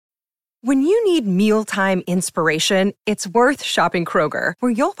When you need mealtime inspiration, it's worth shopping Kroger,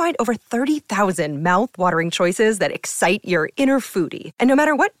 where you'll find over 30,000 mouth-watering choices that excite your inner foodie. And no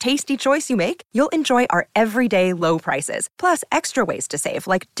matter what tasty choice you make, you'll enjoy our everyday low prices, plus extra ways to save,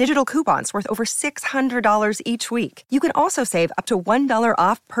 like digital coupons worth over $600 each week. You can also save up to $1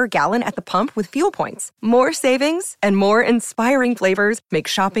 off per gallon at the pump with fuel points. More savings and more inspiring flavors make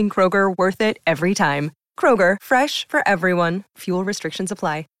shopping Kroger worth it every time. Kroger, fresh for everyone. Fuel restrictions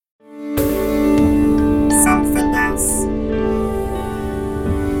apply. Something else.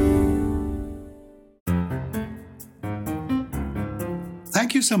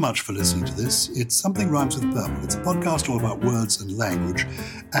 Thank you so much for listening to this. It's Something Rhymes with Purple. It's a podcast all about words and language.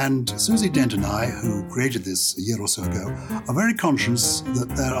 And Susie Dent and I, who created this a year or so ago, are very conscious that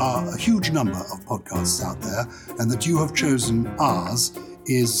there are a huge number of podcasts out there, and that you have chosen ours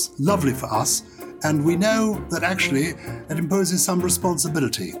is lovely for us. And we know that actually it imposes some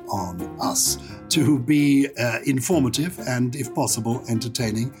responsibility on us to be informative and, if possible,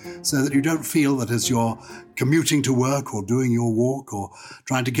 entertaining, so that you don't feel that as you're commuting to work or doing your walk or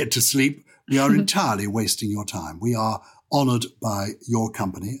trying to get to sleep, we are entirely wasting your time. We are honoured by your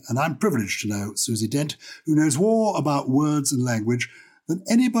company. And I'm privileged to know Susie Dent, who knows more about words and language than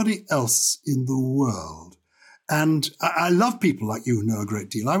anybody else in the world. And I love people like you who know a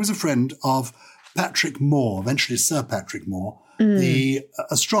great deal. I was a friend of Patrick Moore, eventually Sir Patrick Moore, the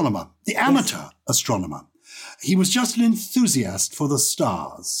astronomer, the amateur astronomer. He was just an enthusiast for the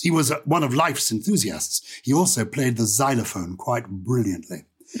stars. He was one of life's enthusiasts. He also played the xylophone quite brilliantly.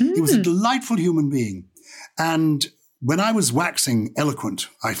 He was a delightful human being. And when I was waxing eloquent,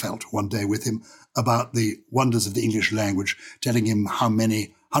 I felt, one day with him about the wonders of the English language, telling him how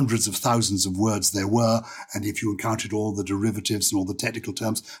many hundreds of thousands of words there were, and if you counted all the derivatives and all the technical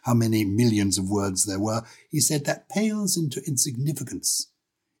terms, how many millions of words there were, he said that pales into insignificance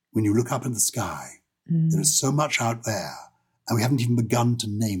when you look up in the sky. There is so much out there, and we haven't even begun to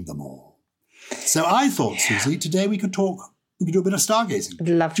name them all. So I thought, Susie, today we could do a bit of stargazing. I'd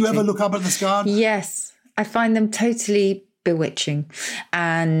love Do you to. ever look up at the sky? Yes, I find them totally bewitching,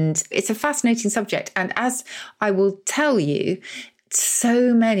 and it's a fascinating subject. And as I will tell you,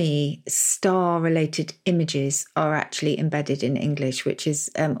 so many star-related images are actually embedded in English, which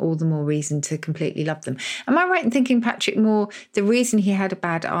is all the more reason to completely love them. Am I right in thinking Patrick Moore, the reason he had a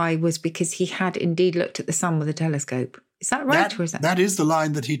bad eye was because he had indeed looked at the sun with a telescope? Is that right? Or is that... That is the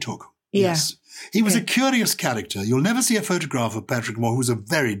line that he took. Yeah. Yes. He was a curious character. You'll never see a photograph of Patrick Moore, who was a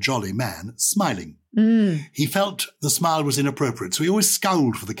very jolly man, smiling. He felt the smile was inappropriate, so he always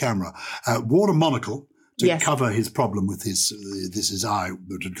scowled for the camera, wore a monocle to cover his problem with his eye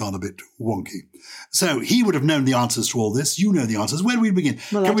that had gone a bit wonky. So he would have known the answers to all this. You know the answers. Where do we begin?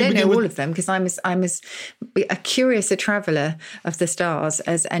 Well, I don't know all of them because I'm as a curious a traveller of the stars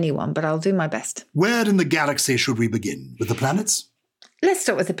as anyone, but I'll do my best. Where in the galaxy should we begin? With the planets? Let's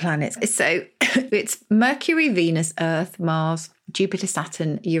start with the planets. So it's Mercury, Venus, Earth, Mars, Jupiter,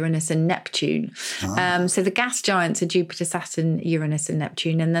 Saturn, Uranus and Neptune. So the gas giants are Jupiter, Saturn, Uranus and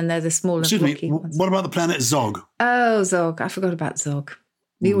Neptune, and then they're the smaller blocky ones. What about the planet Zog? Oh, Zog. I forgot about Zog.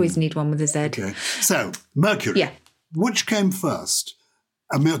 We always need one with a Z. Okay. So, Mercury. Yeah. Which came first?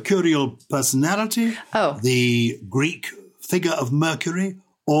 A mercurial personality? The Greek figure of Mercury?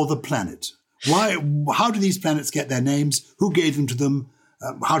 Or the planet? Why? How do these planets get their names? Who gave them to them?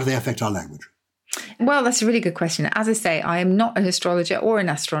 How do they affect our language? Well, that's a really good question. As I say, I am not an astrologer or an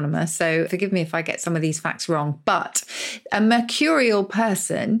astronomer, so forgive me if I get some of these facts wrong. But a mercurial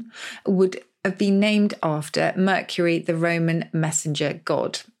person would have been named after Mercury, the Roman messenger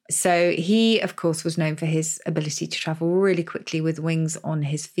god. So he, of course, was known for his ability to travel really quickly with wings on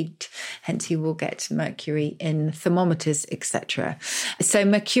his feet. Hence, he will get Mercury in thermometers, etc. So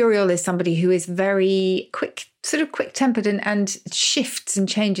mercurial is somebody who is very quick, sort of quick-tempered and shifts and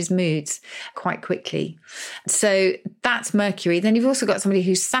changes moods quite quickly. So that's Mercury. Then you've also got somebody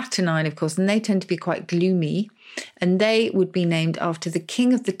who's Saturnine, of course, and they tend to be quite gloomy. And they would be named after the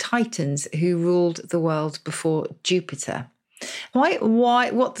king of the Titans who ruled the world before Jupiter. Why,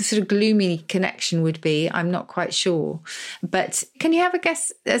 what the sort of gloomy connection would be, I'm not quite sure. But can you have a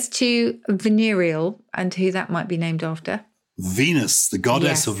guess as to venereal and who that might be named after? Venus, the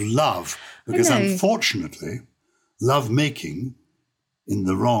goddess of love. Because unfortunately, love-making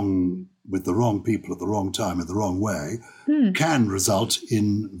with the wrong people at the wrong time in the wrong way can result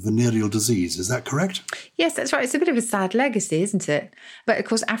in venereal disease. Is that correct? Yes, that's right. It's a bit of a sad legacy, isn't it? But of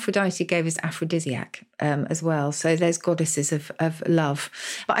course, Aphrodite gave us aphrodisiac as well. So there's goddesses of love.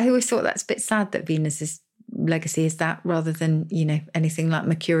 But I always thought that's a bit sad that Venus is legacy is that rather than, anything like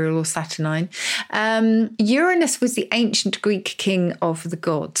Mercurial or Saturnine. Uranus was the ancient Greek king of the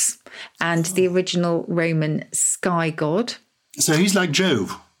gods and the original Roman sky god. So he's like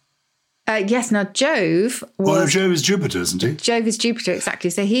Jove. Yes, now Jove was... Well, Jove is Jupiter, isn't he? Jove is Jupiter, exactly.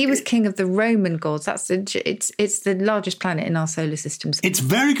 So he was king of the Roman gods. It's the largest planet in our solar system. It's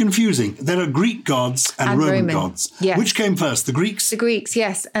very confusing. There are Greek gods and Roman gods. Yes. Which came first, the Greeks? The Greeks,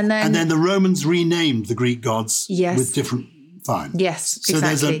 yes. And then the Romans renamed the Greek gods with different... Fine. Yes, so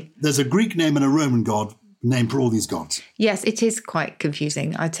exactly. there's a Greek name and a Roman god named for all these gods. Yes, it is quite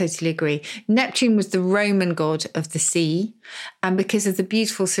confusing. I totally agree. Neptune was the Roman god of the sea. And because of the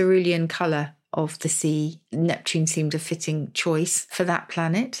beautiful cerulean colour of the sea, Neptune seemed a fitting choice for that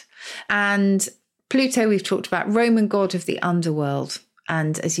planet. And Pluto, we've talked about, Roman god of the underworld.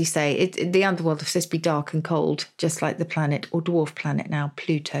 And as you say, the underworld is supposed to be dark and cold, just like the planet or dwarf planet now,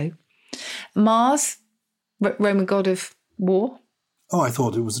 Pluto. Mars, Roman god of war. Oh, I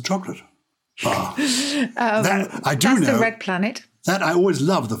thought it was a chocolate bar. That's the red planet. That I always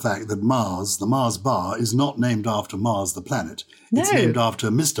love the fact that Mars, the Mars bar, is not named after Mars the planet. No. It's named after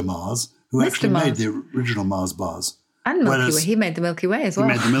Mr. Mars, who actually made the original Mars bars. And Milky Way. He made the Milky Way as well.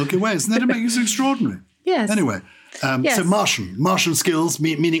 He made the Milky Way. Isn't that amazing? It's extraordinary. Yes. Anyway, so Martian skills,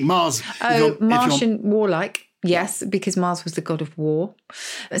 meaning Mars. Martian warlike. Yes, because Mars was the god of war.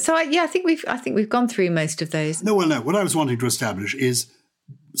 So I think we've gone through most of those. No. What I was wanting to establish is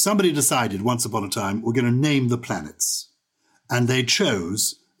somebody decided once upon a time we're going to name the planets, and they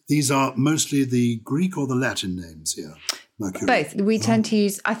chose. These are mostly the Greek or the Latin names here. Mercury. Both. We tend to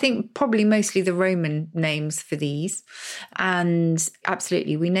use, I think, probably mostly the Roman names for these. And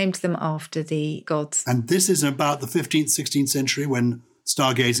absolutely, we named them after the gods. And this is about the 15th, 16th century when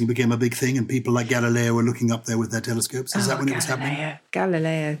stargazing became a big thing and people like Galileo were looking up there with their telescopes. Is that when it was happening?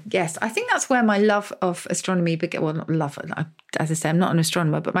 Galileo, yes. I think that's where my love of astronomy began. Well, not love, as I say, I'm not an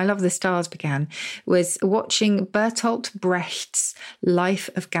astronomer, but my love of the stars began, was watching Bertolt Brecht's Life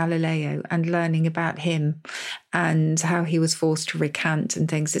of Galileo and learning about him and how he was forced to recant and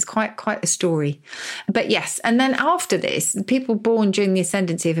things. It's quite a story. But yes, and then after this, people born during the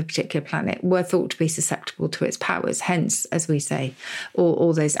ascendancy of a particular planet were thought to be susceptible to its powers, hence, as we say,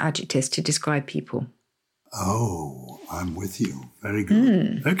 all those adjectives to describe people. Oh, I'm with you. Very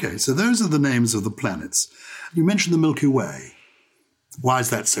good. Okay, so those are the names of the planets. You mentioned the Milky Way. Why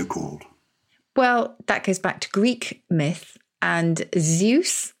is that so called? Well, that goes back to Greek myth and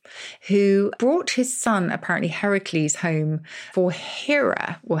Zeus, who brought his son, apparently Heracles, home for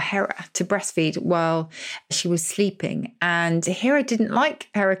Hera to breastfeed while she was sleeping. And Hera didn't like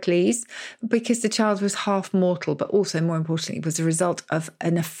Heracles because the child was half mortal, but also, more importantly, was a result of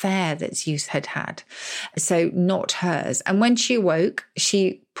an affair that Zeus had had. So not hers. And when she awoke,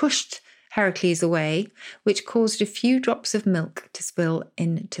 she pushed Heracles away, which caused a few drops of milk to spill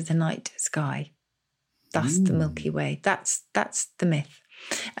into the night sky. Thus the Milky Way. That's the myth.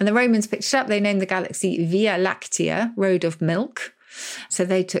 And the Romans picked it up. They named the galaxy Via Lactea, Road of Milk. So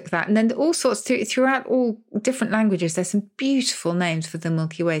they took that. And then all sorts, throughout all different languages, there's some beautiful names for the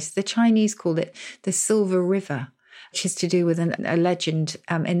Milky Way. So the Chinese called it the Silver River, which is to do with a legend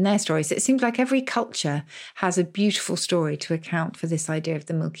in their stories. It seems like every culture has a beautiful story to account for this idea of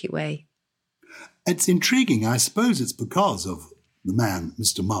the Milky Way. It's intriguing. I suppose it's because of the man,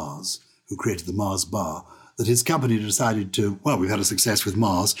 Mr. Mars, who created the Mars bar, that his company decided to, well, we've had a success with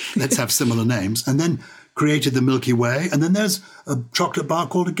Mars, let's have similar names, and then created the Milky Way, and then there's a chocolate bar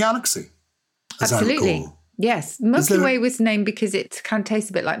called a galaxy, as Absolutely. I recall. Yes, Milky Way was named because it kind of tastes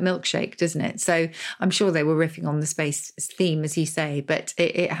a bit like milkshake, doesn't it? So I'm sure they were riffing on the space theme, as you say, but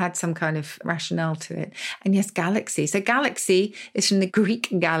it had some kind of rationale to it. And yes, galaxy. So galaxy is from the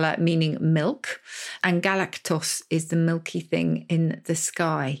Greek gala, meaning milk, and galactos is the milky thing in the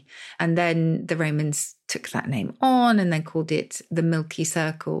sky. And then the Romans took that name on and then called it the Milky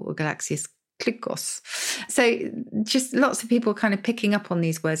Circle or Galaxius Klikos. So just lots of people kind of picking up on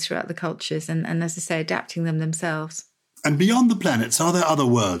these words throughout the cultures and as I say, adapting them themselves. And beyond the planets, are there other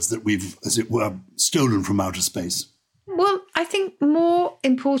words that we've, as it were, stolen from outer space? Well, I think more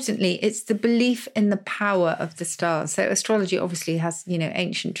importantly, it's the belief in the power of the stars. So astrology obviously has,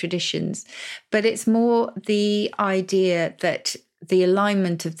 ancient traditions, but it's more the idea that the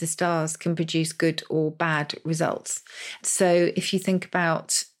alignment of the stars can produce good or bad results. So if you think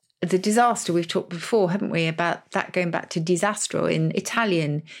about the disaster, we've talked before, haven't we, about that going back to disastro in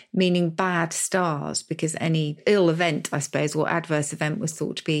Italian, meaning bad stars, because any ill event, I suppose, or adverse event was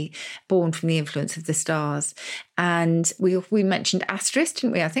thought to be born from the influence of the stars. And we mentioned asterisk,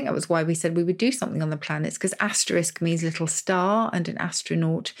 didn't we? I think that was why we said we would do something on the planets, because asterisk means little star and an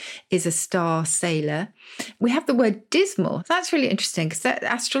astronaut is a star sailor. We have the word dismal. That's really interesting because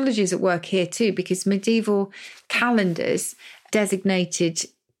astrology is at work here too, because medieval calendars designated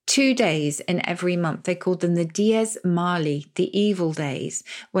 2 days in every month. They called them the dies mali, the evil days,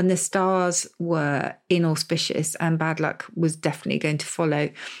 when the stars were inauspicious and bad luck was definitely going to follow.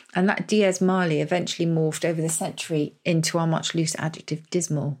 And that dies mali eventually morphed over the century into our much looser adjective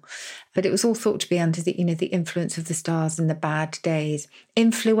dismal. But it was all thought to be under the influence of the stars and the bad days.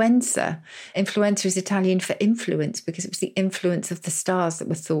 Influenza. Influenza is Italian for influence, because it was the influence of the stars that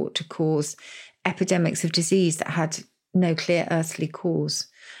were thought to cause epidemics of disease that had no clear earthly cause.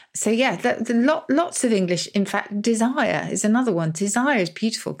 So yeah, lots of English. In fact, desire is another one. Desire is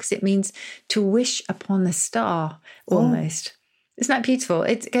beautiful because it means to wish upon a star almost. Isn't that beautiful?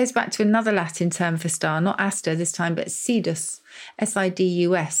 It goes back to another Latin term for star, not aster this time, but sidus,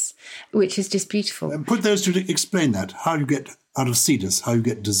 S-I-D-U-S, which is just beautiful. Put those two to explain that, how you get out of sidus, how you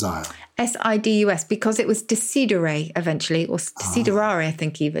get desire. S-I-D-U-S, because it was decidere eventually, or desiderare, I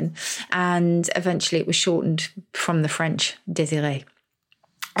think even. And eventually it was shortened from the French désiré.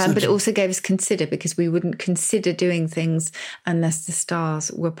 But it also gave us consider, because we wouldn't consider doing things unless the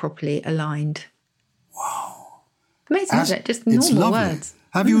stars were properly aligned. Wow. Amazing, isn't it? Just normal words.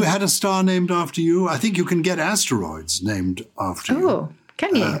 Have you had a star named after you? I think you can get asteroids named after you. Oh,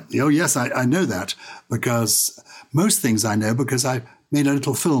 can you? Oh, yes, I know that, because most things I know because I made a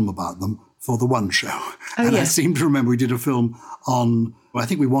little film about them for the One Show. I seem to remember we did a film on, I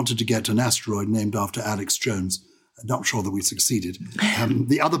think we wanted to get an asteroid named after Alex Jones. I'm not sure that we succeeded.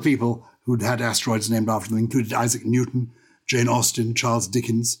 The other people who'd had asteroids named after them included Isaac Newton, Jane Austen, Charles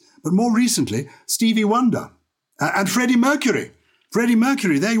Dickens, but more recently, Stevie Wonder and Freddie Mercury. Freddie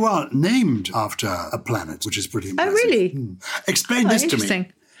Mercury, there you are, named after a planet, which is pretty impressive. Oh, really? Explain this to me.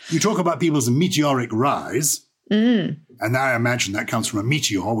 You talk about people's meteoric rise, and I imagine that comes from a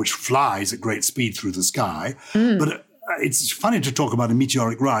meteor which flies at great speed through the sky. But it's funny to talk about a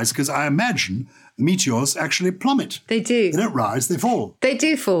meteoric rise because I imagine meteors actually plummet. They do. They don't rise, they fall. They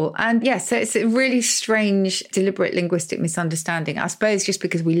do fall. And yes, so it's a really strange, deliberate linguistic misunderstanding. I suppose just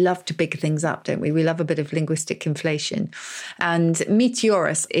because we love to big things up, don't we? We love a bit of linguistic inflation. And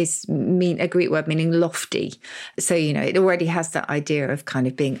meteoros is a Greek word meaning lofty. So, it already has that idea of kind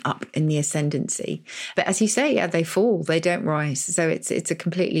of being up in the ascendancy. But as you say, yeah, they fall, they don't rise. So it's a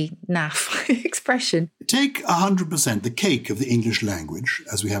completely naff expression. Take 100% the cake of the English language,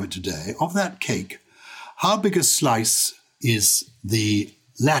 as we have it today. Of that cake, how big a slice is the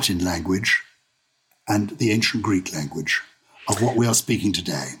Latin language and the ancient Greek language of what we are speaking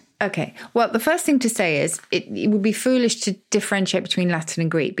today? Okay. Well, the first thing to say is it would be foolish to differentiate between Latin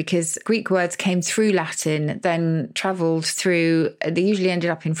and Greek, because Greek words came through Latin, then travelled through, they usually ended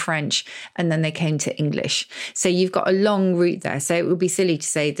up in French, and then they came to English. So you've got a long route there. So it would be silly to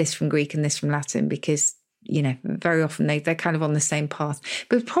say this from Greek and this from Latin, because very often they're kind of on the same path.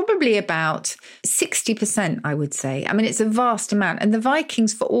 But probably about 60%, I would say. I mean, it's a vast amount. And the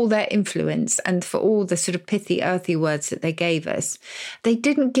Vikings, for all their influence and for all the sort of pithy, earthy words that they gave us, they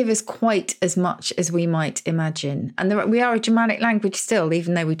didn't give us quite as much as we might imagine. And we are a Germanic language still,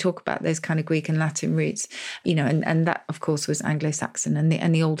 even though we talk about those kind of Greek and Latin roots, and that, of course, was Anglo-Saxon.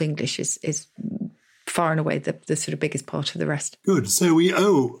 And the Old English is far and away the sort of biggest part of the rest. Good. So we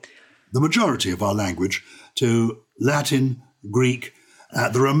owe the majority of our language to Latin, Greek,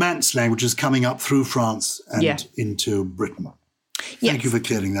 the Romance languages coming up through France and into Britain. Thank you for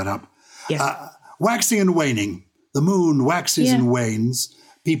clearing that up. Yes. Waxing and waning. The moon waxes and wanes.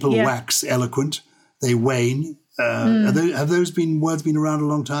 People wax eloquent. They wane. Have those words been around a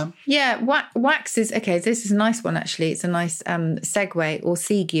long time? Yeah, wax is, okay, this is a nice one, actually. It's a nice segue, or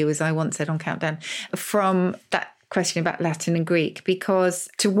segue, as I once said on Countdown, from that question about Latin and Greek, because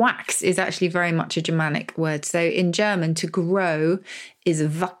to wax is actually very much a Germanic word. So in German, to grow is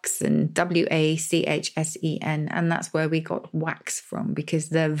wachsen, W-A-C-H-S-E-N, and that's where we got wax from, because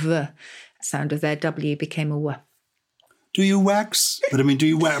the V sound of their W became a W. Do you wax? But I mean, do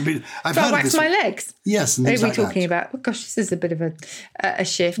you wax? I mean, I've heard wax my legs. Yes, and things like that. Are we talking about? Oh gosh, this is a bit of a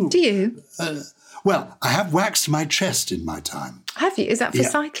shift. Do you? Well, I have waxed my chest in my time. Have you? Is that for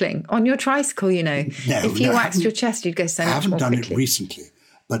cycling? On your tricycle, No. If you waxed your chest, you'd go so much more quickly. I haven't done it recently,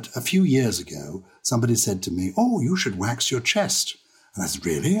 but a few years ago, somebody said to me, "Oh, you should wax your chest." And I said,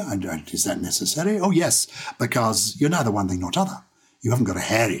 "Really? Is that necessary?" "Oh, yes, because you're neither one thing nor t'other. you haven't got a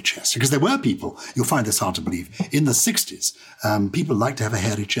hairy chest. Because there were people, you'll find this hard to believe, in the 60s, people liked to have a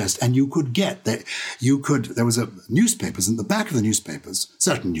hairy chest, and there was newspapers, in the back of the newspapers,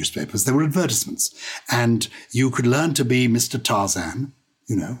 certain newspapers, there were advertisements, and you could learn to be Mr. Tarzan,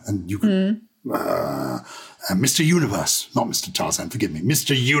 and you could... Mr. Universe, not Mr. Tarzan, forgive me,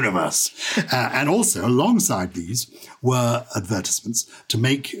 Mr. Universe. And also, alongside these were advertisements to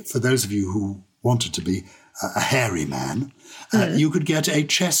make, for those of you who wanted to be a hairy man, you could get a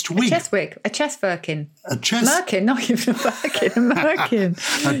chest wig. A chest wig. A chest firkin. A chest... Merkin, not even a firkin, a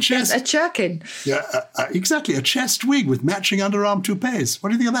merkin. Yes, a chirkin. Yeah, exactly, a chest wig with matching underarm toupees. What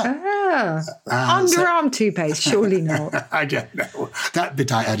do you think of that? Underarm toupees, surely not. I don't know. That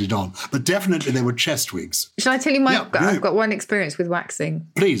bit I added on. But definitely there were chest wigs. Shall I tell you I've got one experience with waxing.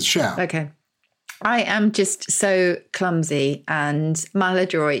 Please, share. Okay. I am just so clumsy and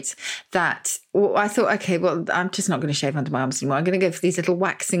maladroit that I thought, okay, well, I'm just not going to shave under my arms anymore. I'm going to go for these little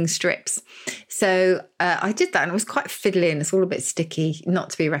waxing strips. So I did that, and it was quite fiddly, and it's all a bit sticky, not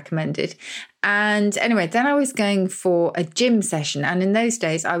to be recommended. And anyway, then I was going for a gym session. And in those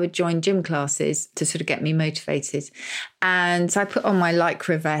days, I would join gym classes to sort of get me motivated. And so I put on my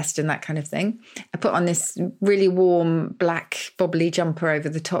Lycra vest and that kind of thing. I put on this really warm black bobbly jumper over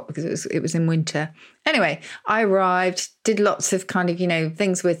the top because it was in winter. Anyway, I arrived, did lots of kind of,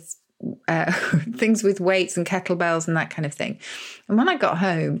 things with weights and kettlebells and that kind of thing. And when I got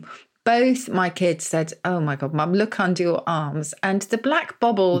home, both my kids said, "Oh my God, Mum, look under your arms." And the black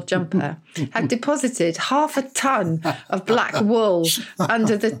bobble jumper had deposited 1/2 ton of black wool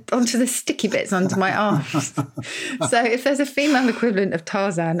onto the sticky bits under my arms. So if there's a female equivalent of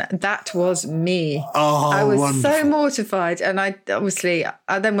Tarzan, that was me. Oh, I was wonderful. So mortified. And I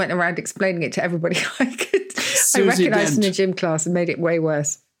then went around explaining it to everybody I could. I recognised in a gym class and made it way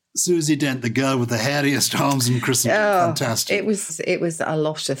worse. Susie Dent, the girl with the hairiest arms in Christendom. Fantastic. It was a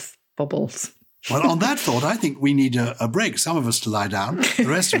lot of bubbles. Well, on that thought, I think we need a break. Some of us to lie down. The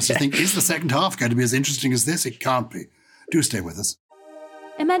rest of us to think, is the second half going to be as interesting as this? It can't be. Do stay with us.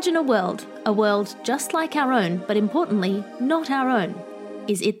 Imagine a world just like our own, but importantly, not our own.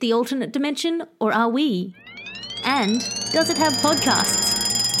 Is it the alternate dimension, or are we? And does it have podcasts?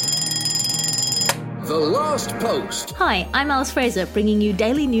 The Last Post. Hi, I'm Alice Fraser, bringing you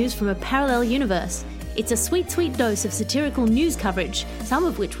daily news from a parallel universe. It's a sweet, sweet dose of satirical news coverage, some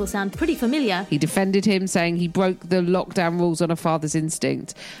of which will sound pretty familiar. He defended him, saying he broke the lockdown rules on a father's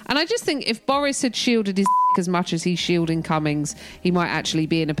instinct. And I just think if Boris had shielded his as much as he's shielding Cummings, he might actually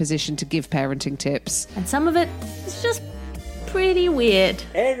be in a position to give parenting tips. And some of it is just pretty weird.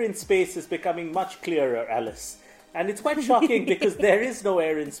 Air in space is becoming much clearer, Alice. And it's quite shocking because there is no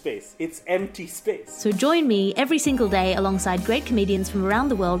air in space. It's empty space. So join me every single day alongside great comedians from around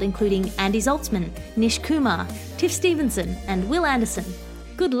the world, including Andy Zaltzman, Nish Kumar, Tiff Stevenson, and Will Anderson.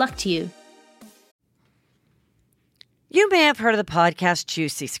 Good luck to you. You may have heard of the podcast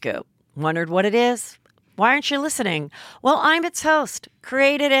Juicy Scoop. Wondered what it is? Why aren't you listening? Well, I'm its host.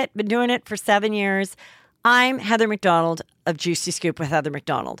 Created it, been doing it for 7 years. I'm Heather McDonald of Juicy Scoop with Heather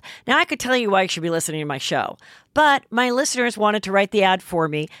McDonald. Now, I could tell you why you should be listening to my show, but my listeners wanted to write the ad for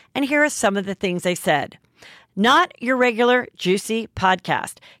me, and here are some of the things they said. Not your regular juicy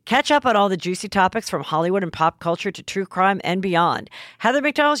podcast. Catch up on all the juicy topics from Hollywood and pop culture to true crime and beyond. Heather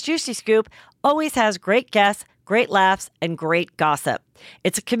McDonald's Juicy Scoop always has great guests, great laughs, and great gossip.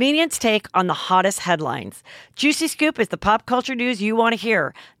 It's a comedian's take on the hottest headlines. Juicy Scoop is the pop culture news you want to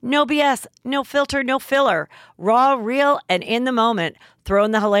hear. No BS, no filter, no filler. Raw, real, and in the moment. Throw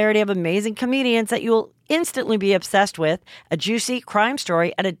in the hilarity of amazing comedians that you will instantly be obsessed with, a juicy crime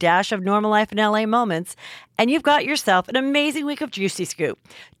story, and a dash of normal life in LA moments, and you've got yourself an amazing week of Juicy Scoop.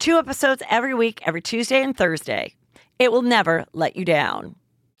 2 episodes every week, every Tuesday and Thursday. It will never let you down.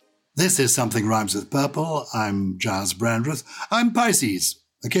 This is Something Rhymes with Purple. I'm Giles Brandreth. I'm Pisces,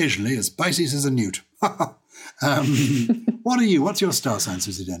 occasionally, as Pisces is a newt. What are you? What's your star sign,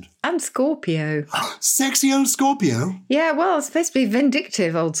 Susie Dent? I'm Scorpio. Sexy old Scorpio? Yeah, well, it's supposed to be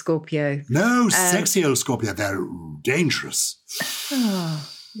vindictive old Scorpio. No, sexy old Scorpio. They're dangerous. Oh,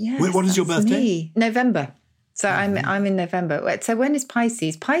 yeah. Wait, what is your birthday? Me. November. So I'm in November. So when is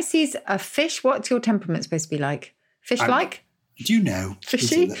Pisces? Pisces are fish. What's your temperament supposed to be like? Fish-like? Do you know?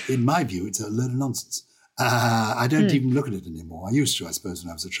 Fishy? In my view, it's a load of nonsense. I don't even look at it anymore. I used to, I suppose,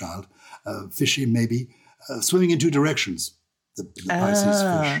 when I was a child. Fishy, maybe. Swimming in 2 directions, the Pisces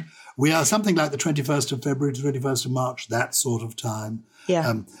fish. We are something like the 21st of February to 21st of March, that sort of time.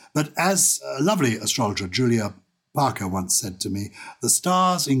 Yeah. But as a lovely astrologer, Julia Parker, once said to me, the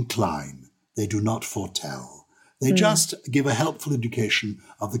stars incline, they do not foretell. They just give a helpful indication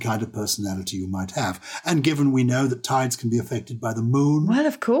of the kind of personality you might have. And given we know that tides can be affected by the moon. Well,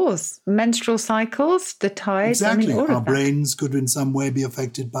 of course. Menstrual cycles, the tides. Exactly. I mean, all Our of that. brains could in some way be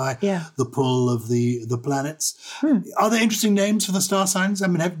affected by the pull of the planets. Are there interesting names for the star signs? I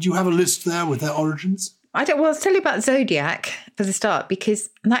mean, do you have a list there with their origins? Well, I'll tell you about zodiac for the start, because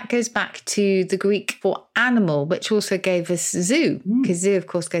that goes back to the Greek for animal, which also gave us zoo, because zoo, of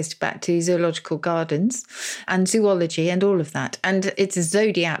course, goes back to zoological gardens and zoology and all of that. And it's a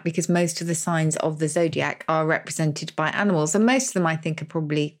zodiac because most of the signs of the zodiac are represented by animals. And most of them, I think, are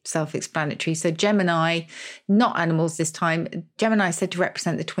probably self-explanatory. So Gemini, not animals this time. Gemini is said to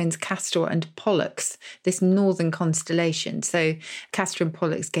represent the twins Castor and Pollux, this northern constellation. So Castor and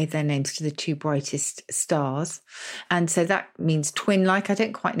Pollux gave their names to the two brightest stars. And so that means twin-like. I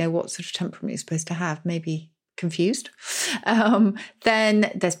don't quite know what sort of temperament you're supposed to have. Maybe confused.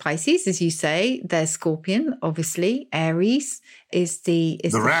 Then there's Pisces, as you say. There's Scorpion, obviously. Aries is the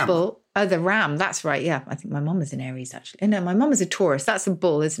ram. bull. Oh, the ram. That's right. Yeah, I think my mum is in Aries, actually. No, my mum is a Taurus. That's a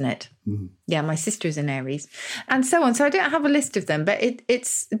bull, isn't it? Yeah, my sister is in Aries, and so on. So I don't have a list of them, but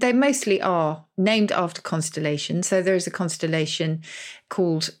they mostly are named after constellations. So there is a constellation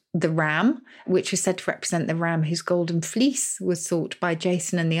called the Ram, which is said to represent the ram whose golden fleece was sought by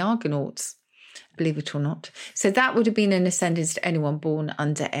Jason and the Argonauts, believe it or not. So that would have been an ascendance to anyone born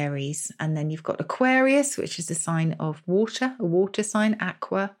under Aries. And then you've got Aquarius, which is a sign of water, a water sign,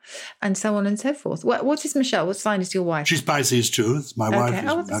 aqua, and so on and so forth. What is Michelle? What sign is your wife? She's Pisces too. It's my wife.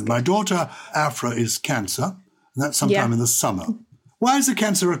 And my daughter, Afra, is Cancer. And that's sometime in the summer. Why is a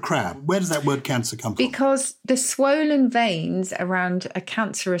Cancer a crab? Where does that word cancer come from? Because the swollen veins around a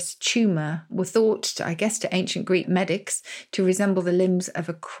cancerous tumour were thought, I guess to ancient Greek medics, to resemble the limbs of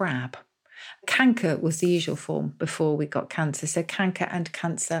a crab. Canker was the usual form before we got cancer. So canker and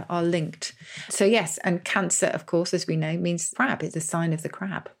cancer are linked. So yes, and cancer, of course, as we know, means crab. It's a sign of the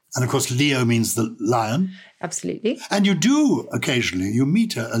crab. And of course, Leo means the lion. Absolutely. And you do occasionally, you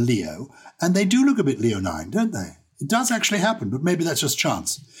meet a Leo, and they do look a bit leonine, don't they? It does actually happen, but maybe that's just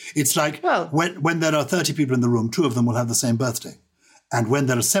chance. It's like when there are 30 people in the room, 2 of them will have the same birthday. And when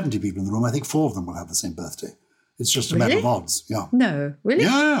there are 70 people in the room, I think 4 of them will have the same birthday. It's just a matter of odds. Yeah. No, really?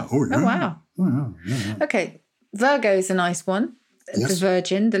 Yeah. Oh, wow. Yeah. Okay. Virgo is a nice one. Yes. The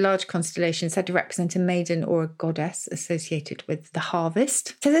Virgin, the large constellation, said to represent a maiden or a goddess associated with the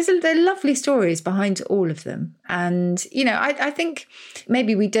harvest. So there are lovely stories behind all of them. And, I think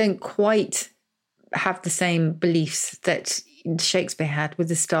maybe we don't quite have the same beliefs that Shakespeare had with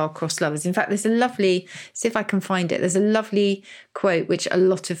the star-crossed lovers. In fact, there's a lovely, see if I can find it, there's a lovely quote which a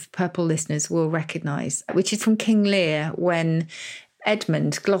lot of Purple listeners will recognise, which is from King Lear when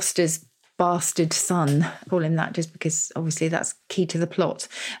Edmund, Gloucester's bastard son, call him that just because obviously that's key to the plot,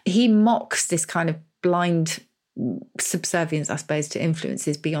 he mocks this kind of blind subservience, I suppose, to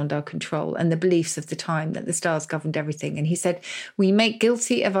influences beyond our control and the beliefs of the time that the stars governed everything. And he said, we make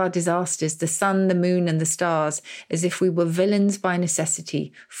guilty of our disasters the sun, the moon and the stars as if we were villains by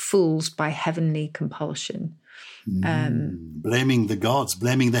necessity, fools by heavenly compulsion. Blaming the gods,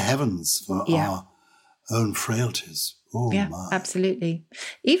 blaming the heavens for our own frailties. Oh, yeah, my. Absolutely.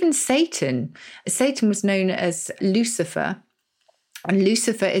 Even Satan was known as Lucifer. And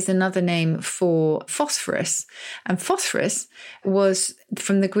Lucifer is another name for phosphorus. And phosphorus was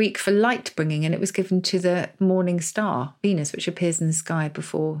from the Greek for light bringing, and it was given to the morning star, Venus, which appears in the sky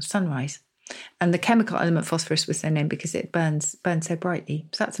before sunrise. And the chemical element phosphorus was so named because it burns so brightly.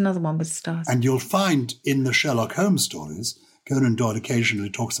 So that's another one with stars. And you'll find in the Sherlock Holmes stories, Conan Doyle occasionally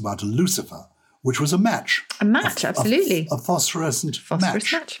talks about a Lucifer, which was a match. A match, absolutely. A phosphorescent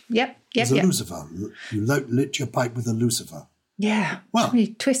match. Yep. It was a Lucifer. You lit your pipe with a Lucifer. Yeah, well, so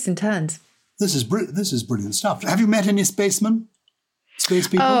many twists and turns. This is brilliant stuff. Have you met any spacemen? Space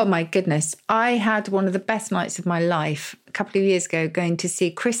people? Oh, my goodness. I had one of the best nights of my life a couple of years ago going to see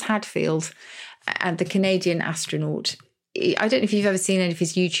Chris Hadfield and the Canadian astronaut. I don't know if you've ever seen any of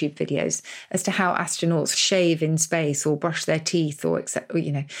his YouTube videos as to how astronauts shave in space or brush their teeth or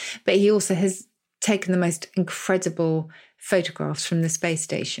but he also has taken the most incredible photographs from the space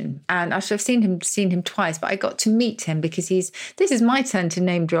station. And actually I've seen him twice, but I got to meet him because this is my turn to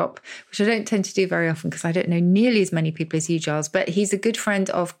name drop, which I don't tend to do very often because I don't know nearly as many people as you, Giles, but he's a good friend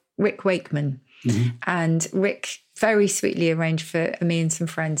of Rick Wakeman. Mm-hmm. And Rick very sweetly arranged for me and some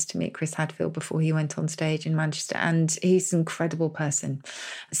friends to meet Chris Hadfield before he went on stage in Manchester. And he's an incredible person.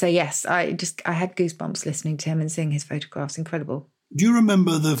 So yes, I had goosebumps listening to him and seeing his photographs. Incredible. Do you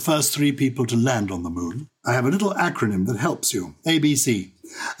remember the first 3 people to land on the moon? I have a little acronym that helps you. ABC.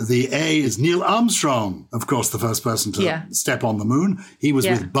 The A is Neil Armstrong, of course, the first person to step on the moon. He was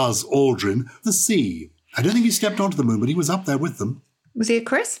with Buzz Aldrin. The C I don't think he stepped onto the moon, but he was up there with them. Was he a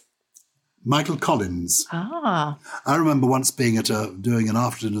Chris? Michael Collins. Ah. I remember once being doing an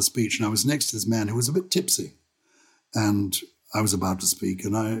after-dinner speech, and I was next to this man who was a bit tipsy. And I was about to speak,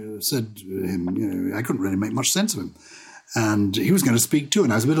 and I said to him, I couldn't really make much sense of him. And he was going to speak too,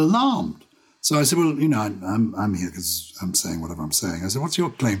 and I was a bit alarmed. So I said, well, I'm here because I'm saying whatever I'm saying. I said, what's your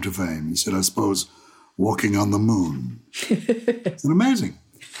claim to fame? He said, I suppose walking on the moon. Isn't it amazing?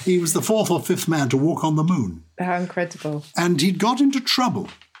 He was the fourth or fifth man to walk on the moon. How incredible. And he'd got into trouble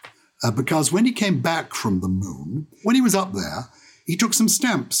because when he came back from the moon, when he was up there, he took some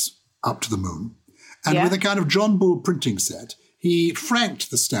stamps up to the moon. And with a kind of John Bull printing set, he franked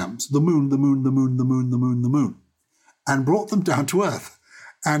the stamps, the moon, the moon, the moon, the moon, the moon, the moon, and brought them down to Earth.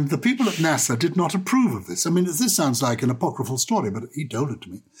 And the people at NASA did not approve of this. I mean, this sounds like an apocryphal story, but he told it to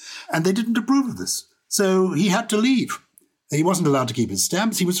me. And they didn't approve of this. So he had to leave. He wasn't allowed to keep his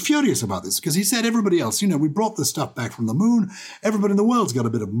stamps. He was furious about this because he said everybody else, we brought this stuff back from the moon. Everybody in the world's got a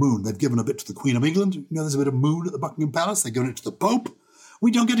bit of moon. They've given a bit to the Queen of England. There's a bit of moon at the Buckingham Palace. They've given it to the Pope.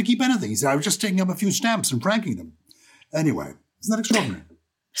 We don't get to keep anything. He said, I was just taking up a few stamps and franking them. Anyway, isn't that extraordinary?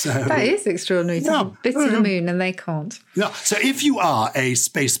 So, that is extraordinary. Yeah. Bits of the moon and they can't. Yeah. So if you are a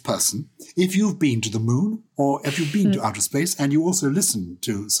space person, if you've been to the moon or if you've been to outer space and you also listen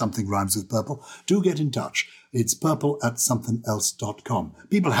to Something Rhymes with Purple, do get in touch. It's purple@somethingelse.com.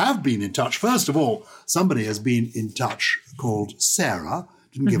 People have been in touch. First of all, somebody has been in touch called Sarah,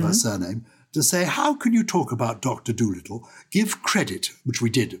 didn't give her surname, to say, how can you talk about Dr. Dolittle, give credit, which we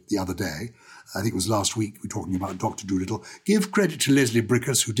did the other day, I think it was last week, we were talking about Dr. Dolittle, give credit to Leslie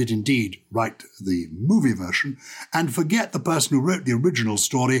Bricusse, who did indeed write the movie version, and forget the person who wrote the original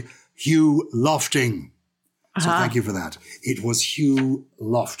story, Hugh Lofting. So thank you for that. It was Hugh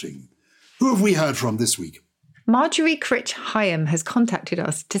Lofting. Who have we heard from this week? Marjorie Critch Hyam has contacted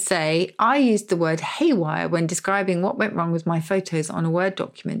us to say, I used the word haywire when describing what went wrong with my photos on a Word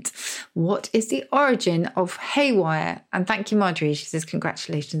document. What is the origin of haywire? And thank you, Marjorie. She says,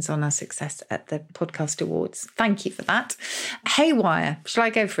 congratulations on our success at the Podcast Awards. Thank you for that. Haywire. Shall I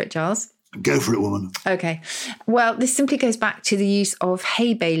go for it, Giles? Go for it, woman. Okay. Well, this simply goes back to the use of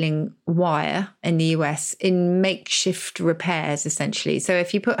hay baling wire in the US in makeshift repairs, essentially. So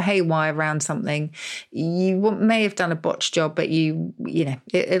if you put hay wire around something, you may have done a botched job, but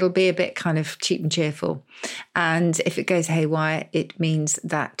it'll be a bit kind of cheap and cheerful. And if it goes haywire, it means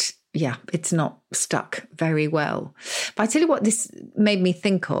that it's not stuck very well. But I tell you what this made me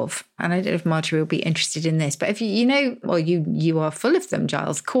think of, and I don't know if Marjorie will be interested in this, but if you are full of them,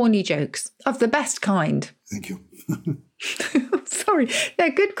 Giles, corny jokes of the best kind. Thank you. Sorry.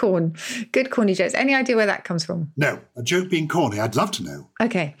 No, good corny jokes. Any idea where that comes from? No, a joke being corny, I'd love to know.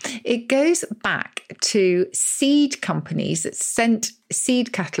 Okay. It goes back to seed companies that sent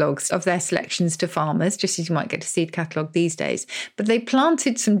seed catalogues of their selections to farmers, just as you might get a seed catalogue these days. But they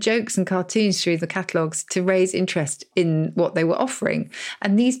planted some jokes and cartoons through the catalogues to raise interest in what they were offering.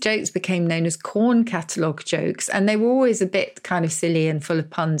 And these jokes became known as corn catalogue jokes. And they were always a bit kind of silly and full of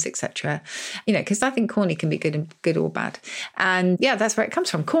puns, etc. Because I think corny can be good or bad. And that's where it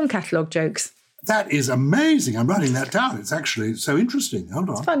comes from, corn catalogue jokes. That is amazing. I'm writing that down. It's actually so interesting. Hold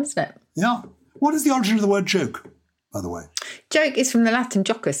on. It's fun, isn't it? Yeah. What is the origin of the word joke, by the way? Joke is from the Latin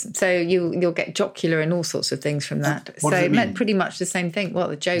jocus. So you'll get jocular and all sorts of things from that. What so does it it meant mean? pretty much the same thing. Well,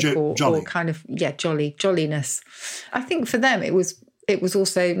 the joke or kind of, jolliness. I think for them it was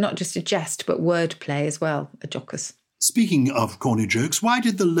also not just a jest, but wordplay as well, a jocus. Speaking of corny jokes, why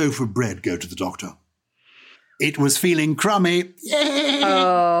did the loaf of bread go to the doctor? It was feeling crummy. Yay!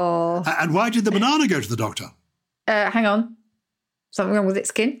 Oh. And why did the banana go to the doctor? Hang on. Something wrong with its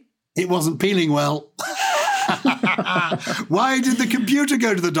skin? It wasn't peeling well. Why did the computer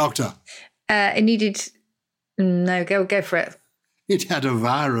go to the doctor? It needed... No, go for it. It had a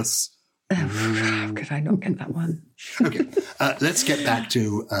virus. How could I not get that one? Okay, let's get back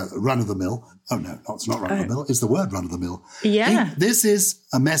to run-of-the-mill. Oh, no, it's not run-of-the-mill. It's the word run-of-the-mill. Yeah. This is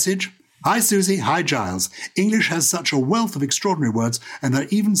a message. Hi, Susie. Hi, Giles. English has such a wealth of extraordinary words, and there are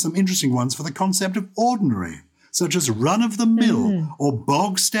even some interesting ones for the concept of ordinary, such as run-of-the-mill or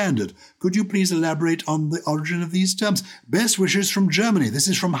bog standard. Could you please elaborate on the origin of these terms? Best wishes from Germany. This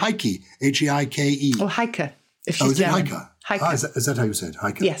is from Heike, H-E-I-K-E. Or Heike, if she's is it German. Heike? Heike. Is that how you said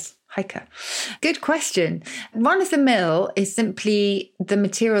Heike? Yes. Heike. Good question. Run-of-the-mill is simply the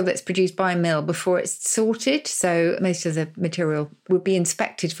material that's produced by a mill before it's sorted. So most of the material would be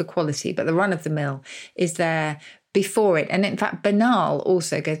inspected for quality, but the run-of-the-mill is there before it. And in fact, banal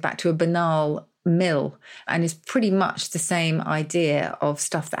also goes back to a banal mill, and is pretty much the same idea of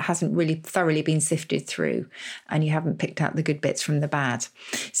stuff that hasn't really thoroughly been sifted through and you haven't picked out the good bits from the bad.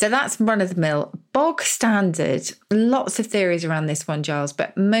 So that's run of the mill. Bog standard, lots of theories around this one, Giles,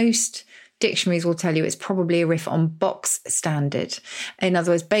 but most dictionaries will tell you it's probably a riff on box standard. In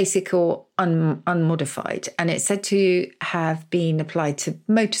other words, basic or unmodified. And it's said to have been applied to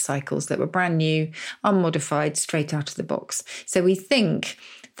motorcycles that were brand new, unmodified, straight out of the box. So we think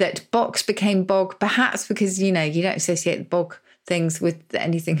that box became bog, perhaps because, you don't associate the bog things with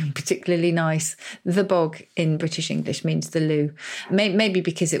anything particularly nice. The bog in British English means the loo. Maybe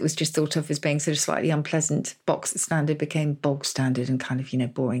because it was just thought of as being sort of slightly unpleasant. Box standard became bog standard and kind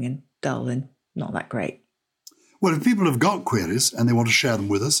of, boring and dull and not that great. Well, if people have got queries and they want to share them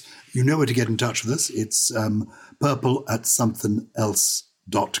with us, you know where to get in touch with us. It's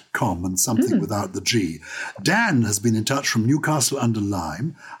purple@somethingelse.com and something without the G. Dan has been in touch from Newcastle under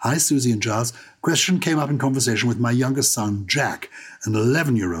Lyme. Hi, Susie and Giles. Question came up in conversation with my youngest son, Jack, an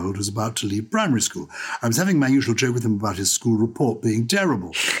 11-year-old who's about to leave primary school. I was having my usual joke with him about his school report being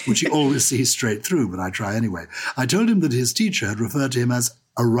terrible, which he always sees straight through, but I try anyway. I told him that his teacher had referred to him as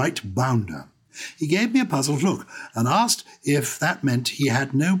a right bounder. He gave me a puzzled look and asked if that meant he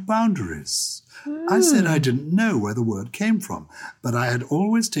had no boundaries. I said I didn't know where the word came from, but I had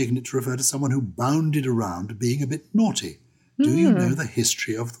always taken it to refer to someone who bounded around being a bit naughty. Do you know the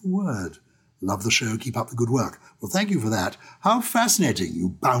history of the word? Love the show. Keep up the good work. Well, thank you for that. How fascinating, you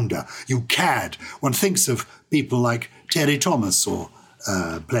bounder, you cad. One thinks of people like Terry Thomas or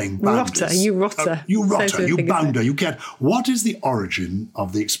playing bounders. Rotter, you rotter. You rotter, you bounder, you cad. What is the origin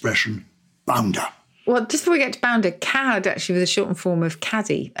of the expression bounder? Well, just before we get to bounder, cad actually was a shortened form of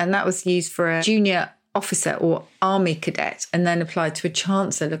caddy, and that was used for a junior officer or army cadet and then applied to a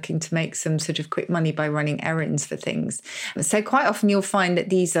chancellor looking to make some sort of quick money by running errands for things. So quite often you'll find that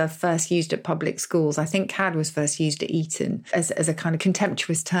these are first used at public schools. I think cad was first used at Eton as a kind of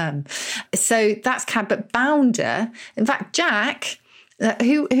contemptuous term. So that's cad, but bounder, in fact, Jack,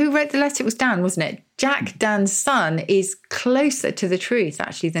 who wrote the letter? It was Dan, wasn't it? Jack, Dan's son, is closer to the truth,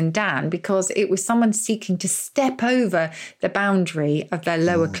 actually, than Dan, because it was someone seeking to step over the boundary of their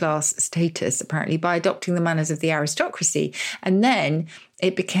lower class status, apparently, by adopting the manners of the aristocracy. And then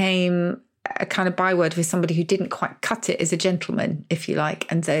it became a kind of byword for somebody who didn't quite cut it as a gentleman, if you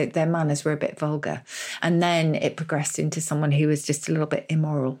like, and so their manners were a bit vulgar. And then it progressed into someone who was just a little bit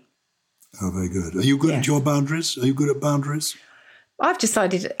immoral. Oh, very good. Are you good at your boundaries? Are you good at boundaries? I've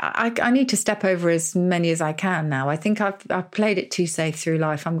decided I need to step over as many as I can now. I think I've played it too safe through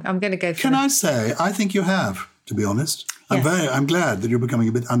life. I'm going to go for Can I say, I think you have, to be honest. Yes. I'm glad that you're becoming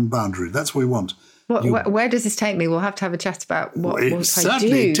a bit unboundaried. That's what we want. Where does this take me? We'll have to have a chat about what I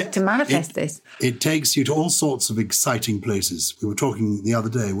do to manifest this. It takes you to all sorts of exciting places. We were talking the other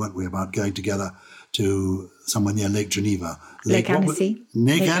day, weren't we, about going together to somewhere near Lake Geneva. Lake Annecy.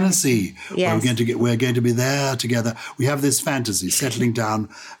 Lake Annecy. Yes. We're going to be there together. We have this fantasy, settling down.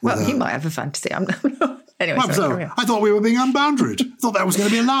 You might have a fantasy. I'm not. Anyway, I thought we were being unboundaried. I thought that was going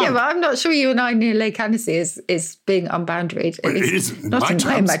to be allowed. Yeah, but I'm not sure you and I near Lake Annecy is being unboundaried. Well, it is not in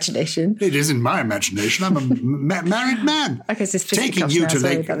my imagination. It is in my imagination. I'm a married man. Okay, so it's taking you to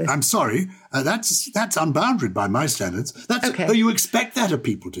Lake. I'm sorry, that's unboundaried by my standards. Okay. Oh, you expect that of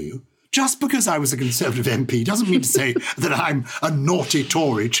people, do you? Just because I was a Conservative MP doesn't mean to say that I'm a naughty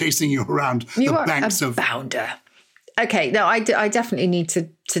Tory chasing you around the banks of... bounder. Okay, no, I definitely need to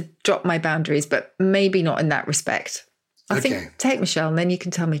drop my boundaries, but maybe not in that respect. I think take Michelle and then you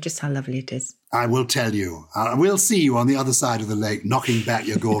can tell me just how lovely it is. I will tell you. We'll see you on the other side of the lake knocking back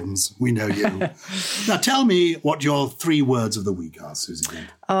your Gordons. We know you. Now tell me what your 3 words of the week are, Susie.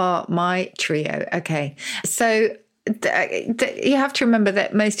 My trio. Okay. So... you have to remember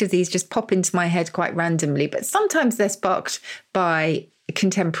that most of these just pop into my head quite randomly, but sometimes they're sparked by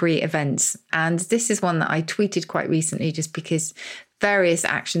contemporary events. And this is one that I tweeted quite recently just because various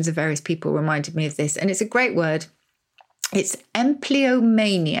actions of various people reminded me of this. And it's a great word. It's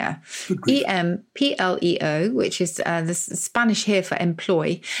empleomania, EMPLEO, which is the Spanish here for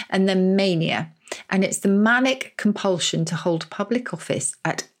employ, and then mania. And it's the manic compulsion to hold public office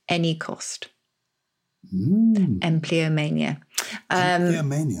at any cost. Empleomania.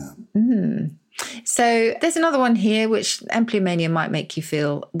 Empleomania. So there's another one here, which empleomania might make you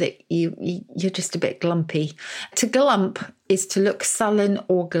feel that you're just a bit glumpy. To glump is to look sullen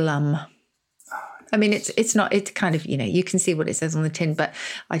or glum. I mean, it's not, it's kind of, you can see what it says on the tin, but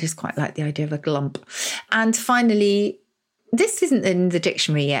I just quite like the idea of a glump. And finally, this isn't in the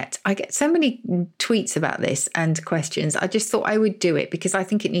dictionary yet. I get so many tweets about this and questions. I just thought I would do it because I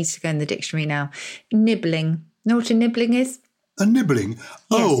think it needs to go in the dictionary now. Nibbling. Know what a nibbling is? A nibbling. Yes.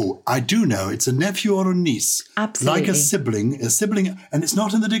 Oh, I do know. It's a nephew or a niece. Absolutely. Like a sibling, and it's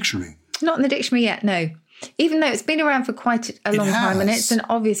not in the dictionary. Not in the dictionary yet, no. Even though it's been around for quite a long time, and it's an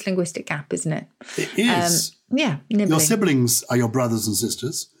obvious linguistic gap, isn't it? It is. Nibbling. Your siblings are your brothers and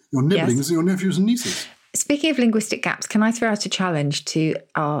sisters. Your nibblings are your nephews and nieces. Speaking of linguistic gaps, can I throw out a challenge to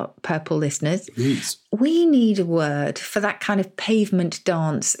our purple listeners? Please. We need a word for that kind of pavement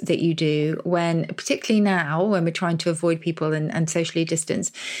dance that you do when, particularly now, when we're trying to avoid people and socially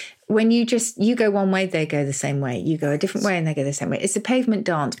distance, when you go one way, they go the same way. You go a different way and they go the same way. It's a pavement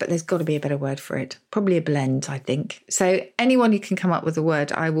dance, but there's got to be a better word for it. Probably a blend, I think. So anyone who can come up with a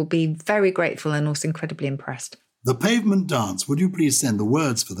word, I will be very grateful and also incredibly impressed. The pavement dance. Would you please send the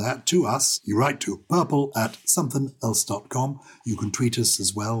words for that to us? You write to purple@somethingelse.com. You can tweet us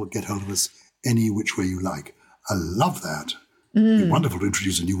as well, get hold of us any which way you like. I love that. It'd be wonderful to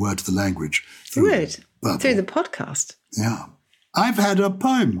introduce a new word to the language. Through the podcast. Yeah. I've had a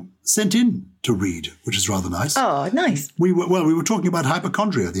poem sent in to read, which is rather nice. Oh, nice. We were talking about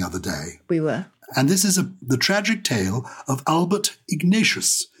hypochondria the other day. We were. And this is the tragic tale of Albert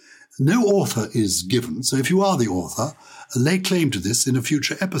Ignatius. No author is given, so if you are the author, lay claim to this in a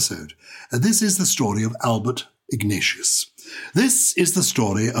future episode. This is the story of Albert Ignatius. This is the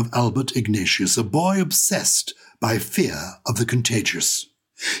story of Albert Ignatius, a boy obsessed by fear of the contagious.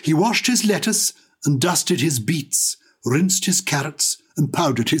 He washed his lettuce and dusted his beets, rinsed his carrots and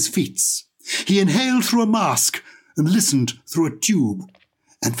powdered his feets. He inhaled through a mask and listened through a tube,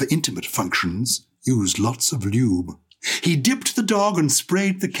 and for intimate functions used lots of lube. He dipped the dog and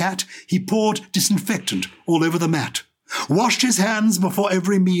sprayed the cat. He poured disinfectant all over the mat. Washed his hands before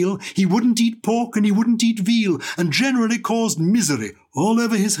every meal. He wouldn't eat pork and he wouldn't eat veal, and generally caused misery all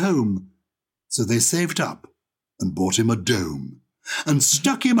over his home. So they saved up and bought him a dome and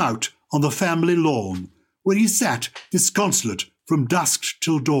stuck him out on the family lawn, where he sat disconsolate from dusk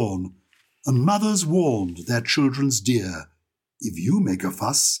till dawn. And mothers warned their children's dear, if you make a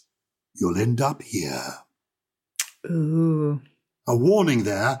fuss, you'll end up here. Ooh. A warning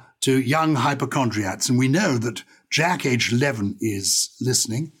there to young hypochondriacs, and we know that Jack, aged 11, is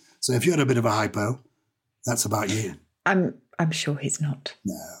listening. So if you had a bit of a hypo, that's about you. I'm sure he's not.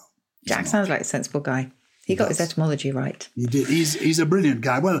 No. Jack sounds like a sensible guy. He got his etymology right. He did. He's a brilliant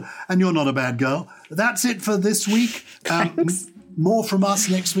guy. Well, and you're not a bad girl. That's it for this week. Thanks. More from us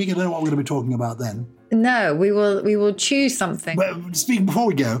next week. I don't know what we're going to be talking about then. No, we will choose something. Well, before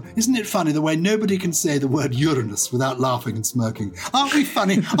we go, isn't it funny the way nobody can say the word Uranus without laughing and smirking? Aren't we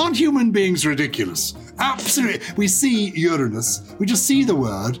funny? Aren't human beings ridiculous? Absolutely. We see Uranus, we just see the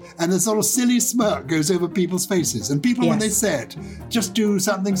word, and a sort of silly smirk goes over people's faces. And people, when they say it, just do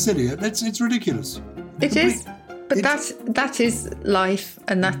something silly. It's ridiculous. It is. But that is life,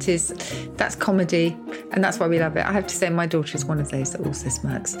 and that's comedy, and that's why we love it. I have to say my daughter is one of those that also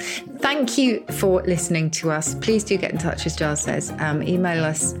smirks. Thank you for listening to us. Please do get in touch, as Giles says. Email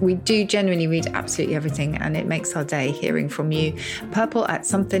us. We do genuinely read absolutely everything, and it makes our day hearing from you.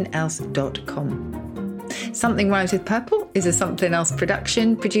 purple@somethingelse.com. Something Rhymes with Purple is a Something Else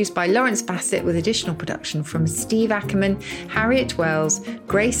production produced by Lawrence Bassett with additional production from Steve Ackerman, Harriet Wells,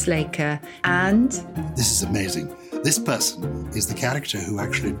 Grace Laker, and... This is amazing. This person is the character who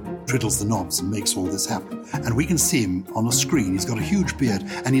actually triddles the knobs and makes all this happen. And we can see him on a screen. He's got a huge beard,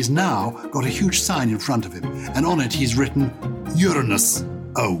 and he's now got a huge sign in front of him. And on it he's written, Uranus.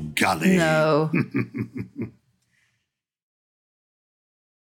 Oh, golly. No.